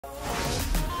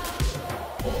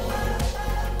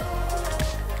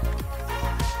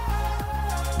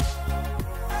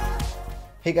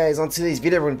Hey guys, on today's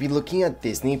video we're going to be looking at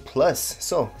Disney Plus.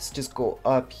 So let's just go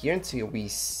up here until we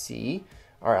see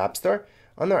our App Store.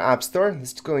 On our App Store,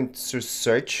 let's go into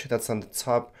search, that's on the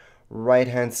top right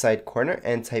hand side corner,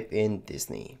 and type in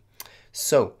Disney.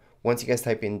 So once you guys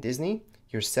type in Disney,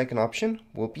 your second option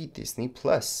will be Disney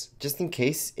Plus. Just in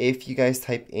case, if you guys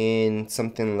type in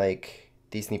something like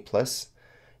Disney Plus,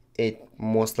 it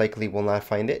most likely will not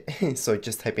find it. So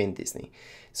just type in Disney.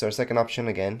 So our second option,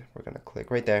 again, we're going to click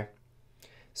right there.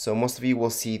 So most of you will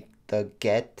see the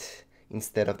get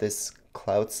instead of this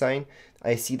cloud sign.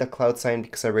 I see the cloud sign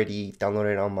because I already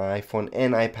downloaded it on my iPhone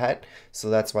and iPad, so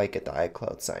that's why I get the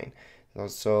iCloud sign.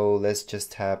 So let's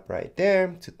just tap right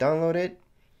there to download it.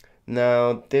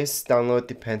 Now this download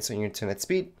depends on your internet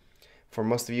speed. For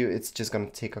most of you, it's just going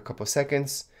to take a couple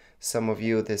seconds. Some of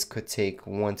you, this could take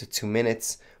 1 to 2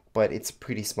 minutes, but it's a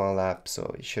pretty small app,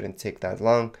 so it shouldn't take that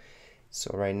long.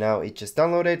 So right now it just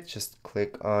downloaded. Just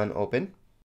click on open.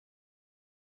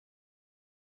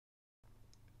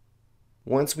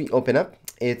 Once we open up,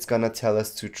 it's gonna tell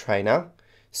us to try now.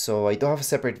 So I do have a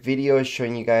separate video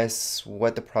showing you guys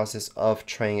what the process of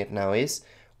trying it now is,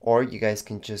 or you guys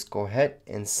can just go ahead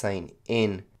and sign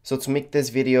in. So to make this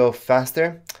video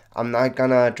faster, I'm not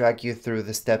gonna drag you through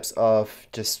the steps of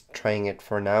just trying it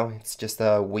for now. It's just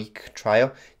a week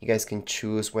trial. You guys can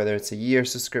choose whether it's a year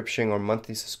subscription or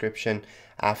monthly subscription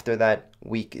after that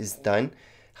week is done.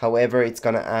 However, it's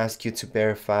gonna ask you to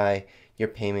verify your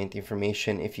payment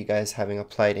information if you guys haven't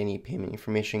applied any payment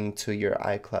information to your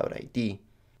iCloud ID.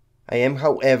 I am,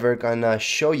 however, gonna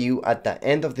show you at the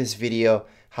end of this video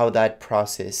how that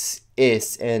process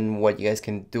is and what you guys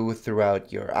can do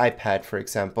throughout your iPad, for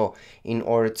example, in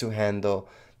order to handle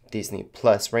Disney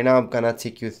Plus. Right now, I'm gonna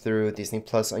take you through Disney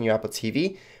Plus on your Apple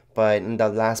TV, but in the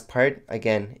last part,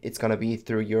 again, it's gonna be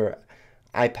through your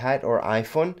iPad or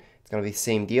iPhone. It's gonna be the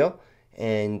same deal,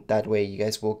 and that way you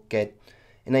guys will get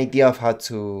an idea of how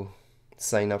to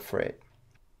sign up for it.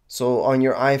 So on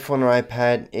your iPhone or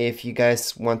iPad, if you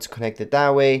guys want to connect it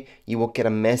that way, you will get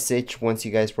a message once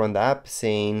you guys run the app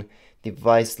saying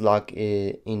device lock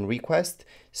in request.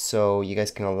 So you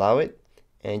guys can allow it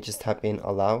and just tap in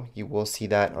allow. You will see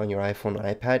that on your iPhone or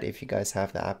iPad if you guys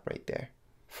have the app right there.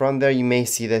 From there you may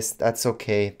see this, that's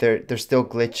okay. There's still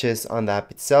glitches on the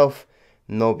app itself,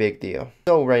 no big deal.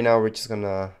 So right now we're just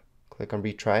gonna click on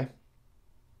retry.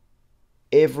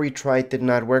 If retry did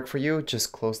not work for you,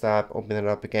 just close the app, open it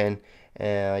up again.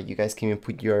 You guys can even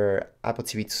put your Apple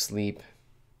TV to sleep,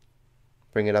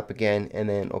 bring it up again, and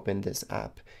then open this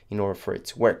app in order for it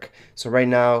to work. So right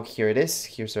now, here it is.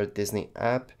 Here's our Disney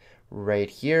app right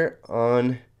here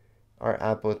on our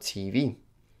Apple TV.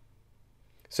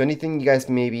 So anything you guys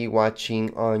may be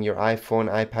watching on your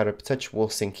iPhone, iPad, or Touch will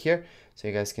sync here. So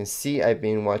you guys can see I've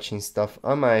been watching stuff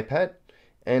on my iPad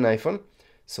and iPhone.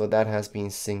 So that has been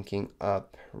syncing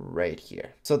up right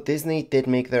here. So Disney did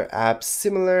make their app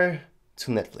similar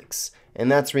to Netflix.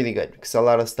 And that's really good because a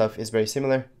lot of stuff is very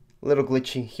similar. A little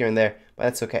glitchy here and there, but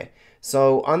that's okay.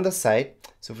 So on the side,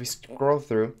 so if we scroll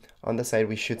through, on the side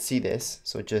we should see this.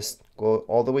 So just go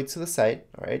all the way to the side,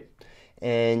 all right?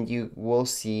 And you will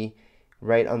see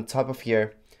right on top of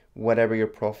here, whatever your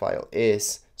profile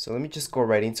is. So let me just go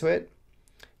right into it.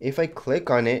 If I click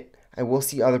on it, I will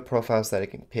see other profiles that I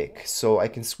can pick. So I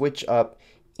can switch up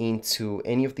into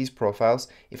any of these profiles.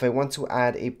 If I want to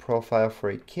add a profile for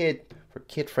a kid, for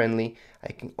kid friendly,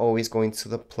 I can always go into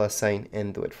the plus sign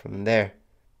and do it from there.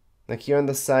 Now here on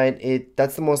the side,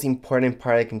 that's the most important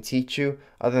part I can teach you.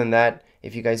 Other than that,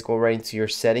 if you guys go right into your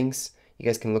settings, you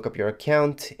guys can look up your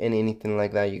account and anything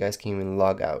like that. You guys can even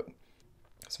log out.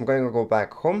 So I'm going to go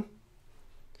back home.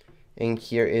 And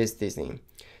here is Disney.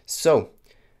 So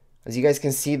as you guys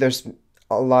can see, there's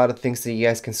a lot of things that you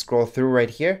guys can scroll through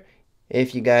right here.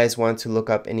 If you guys want to look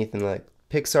up anything like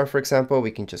Pixar, for example,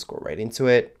 we can just go right into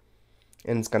it.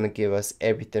 And it's going to give us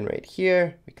everything right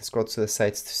here. We can scroll to the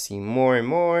sites to see more and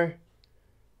more.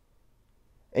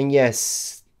 And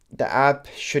yes, the app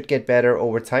should get better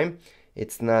over time.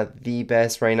 It's not the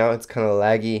best right now. It's kind of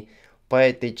laggy,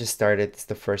 but they just started. It's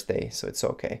the first day, so it's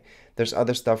okay. There's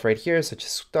other stuff right here, such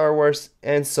as Star Wars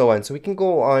and so on. So we can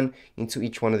go on into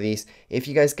each one of these. If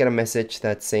you guys get a message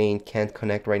that's saying can't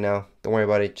connect right now, don't worry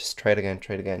about it. Just try it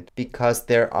again, because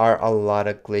there are a lot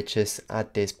of glitches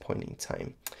at this point in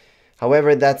time.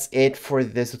 However, that's it for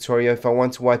this tutorial. If I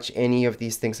want to watch any of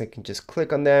these things, I can just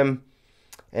click on them.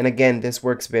 And again, this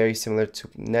works very similar to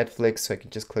Netflix, so I can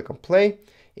just click on play.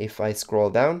 If I scroll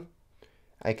down,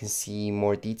 I can see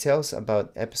more details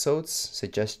about episodes,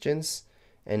 suggestions,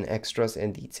 and extras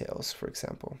and details, for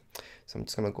example. So I'm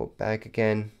just gonna go back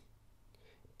again,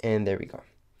 and there we go.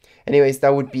 Anyways,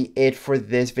 that would be it for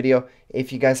this video.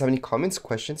 If you guys have any comments,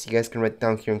 questions, you guys can write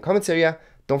down here in the comments area.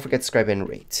 Don't forget to subscribe and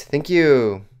rate. Thank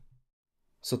you.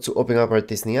 So to open up our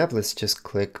Disney app, let's just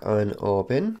click on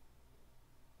open.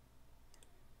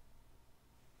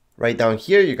 Right down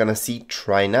here, you're gonna see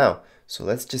try now. So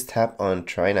let's just tap on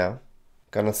try now.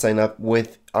 Gonna sign up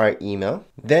with our email.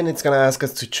 Then it's gonna ask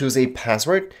us to choose a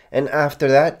password. And after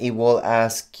that, it will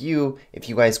ask you if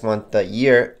you guys want the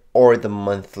year or the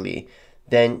monthly.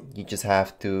 Then you just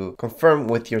have to confirm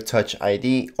with your Touch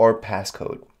ID or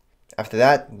passcode. After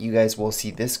that, you guys will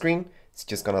see this screen. It's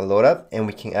just gonna load up and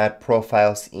we can add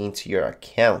profiles into your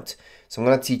account. So I'm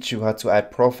gonna teach you how to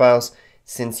add profiles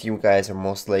since you guys are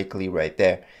most likely right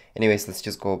there. Anyways, let's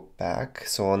just go back.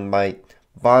 So on my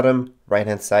bottom right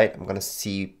hand side, I'm gonna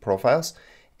see profiles,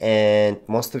 and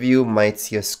most of you might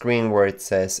see a screen where it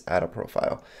says add a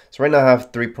profile. So right now I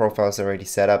have 3 profiles already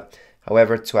set up.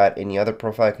 However, to add any other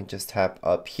profile, I can just tap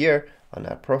up here on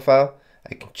add profile.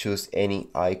 I can choose any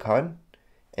icon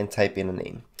and type in a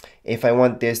name. If I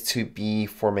want this to be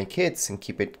for my kids and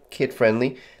keep it kid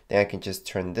friendly, then I can just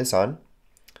turn this on.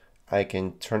 I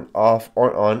can turn off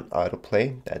or on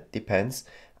autoplay, that depends.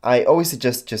 I always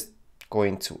suggest just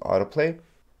going to autoplay,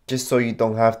 just so you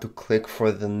don't have to click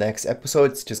for the next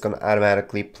episode. It's just gonna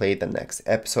automatically play the next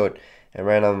episode. And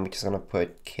right now I'm just gonna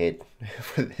put kid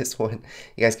for this one.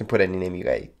 You guys can put any name you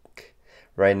like.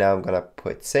 Right now I'm gonna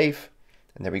put save,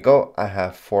 and there we go. I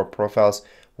have 4 profiles.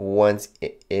 Once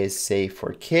it is saved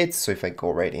for kids, so if I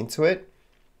go right into it,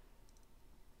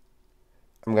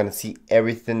 I'm gonna see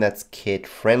everything that's kid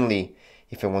friendly.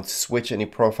 If I want to switch any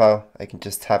profile, I can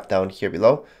just tap down here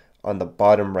below on the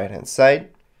bottom right hand side,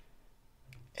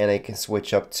 and I can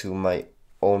switch up to my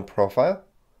own profile,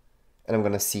 and I'm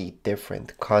gonna see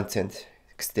different content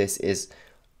because this is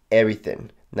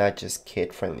everything, not just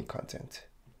kid friendly content.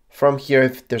 From here,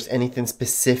 if there's anything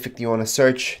specific you want to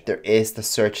search, there is the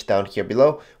search down here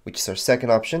below, which is our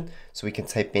second option. So we can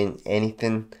type in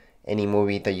anything, any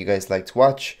movie that you guys like to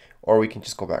watch, or we can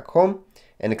just go back home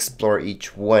and explore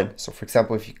each one. So for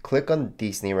example, if you click on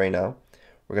Disney right now,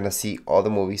 we're gonna see all the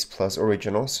movies plus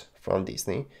originals from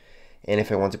Disney. And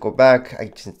if I want to go back, I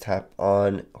can tap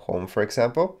on home, for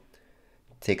example.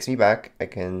 It takes me back. I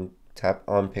can tap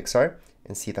on Pixar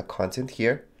and see the content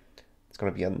here. It's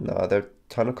gonna be another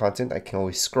ton of content. I can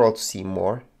always scroll to see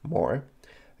more.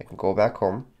 I can go back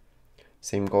home.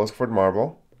 Same goes for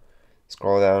Marvel.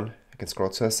 Scroll down. I can scroll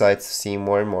to the sides to see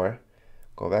more and more.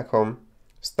 Go back home.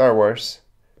 Star Wars.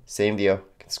 Same deal.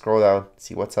 I can scroll down,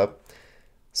 see what's up.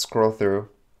 Scroll through.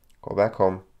 Go back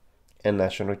home. And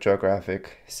National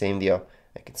Geographic. Same deal.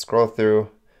 I can scroll through.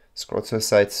 Scroll to the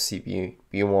sides to see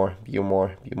view more.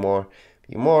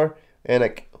 And I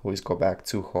can always go back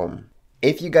to home.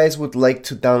 If you guys would like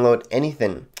to download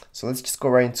anything, so let's just go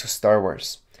right into Star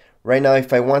Wars. Right now,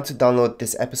 if I want to download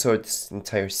this episode, this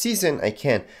entire season, I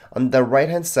can. On the right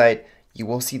hand side, you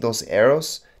will see those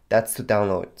arrows. That's to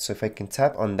download. So if I can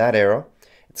tap on that arrow,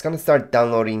 it's gonna start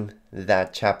downloading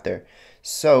that chapter.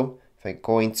 So if I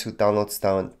go into downloads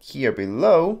down here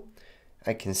below,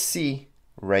 I can see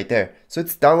right there. So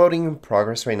it's downloading in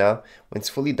progress right now. When it's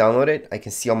fully downloaded, I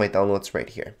can see all my downloads right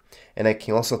here. And I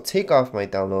can also take off my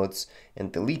downloads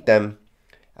and delete them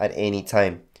at any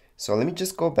time. So let me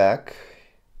just go back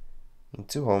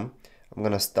into home. I'm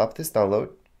gonna stop this download.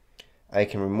 I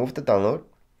can remove the download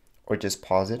or just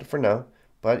pause it for now.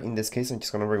 But in this case, I'm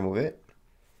just gonna remove it.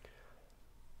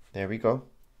 There we go.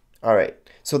 All right,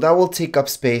 so that will take up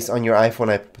space on your iPhone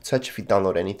iPod Touch if you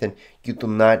download anything. You do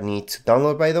not need to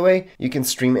download, by the way. You can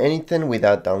stream anything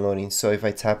without downloading. So if I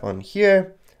tap on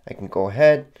here, I can go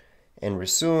ahead and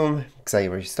resume because I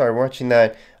already started watching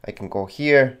that. I can go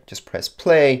here, just press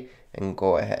play and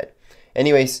go ahead.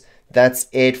 Anyways, that's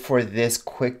it for this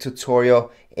quick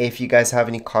tutorial. If you guys have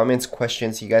any comments,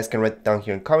 questions, you guys can write it down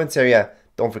here in the comments area.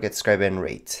 Don't forget to subscribe and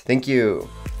rate. Thank you.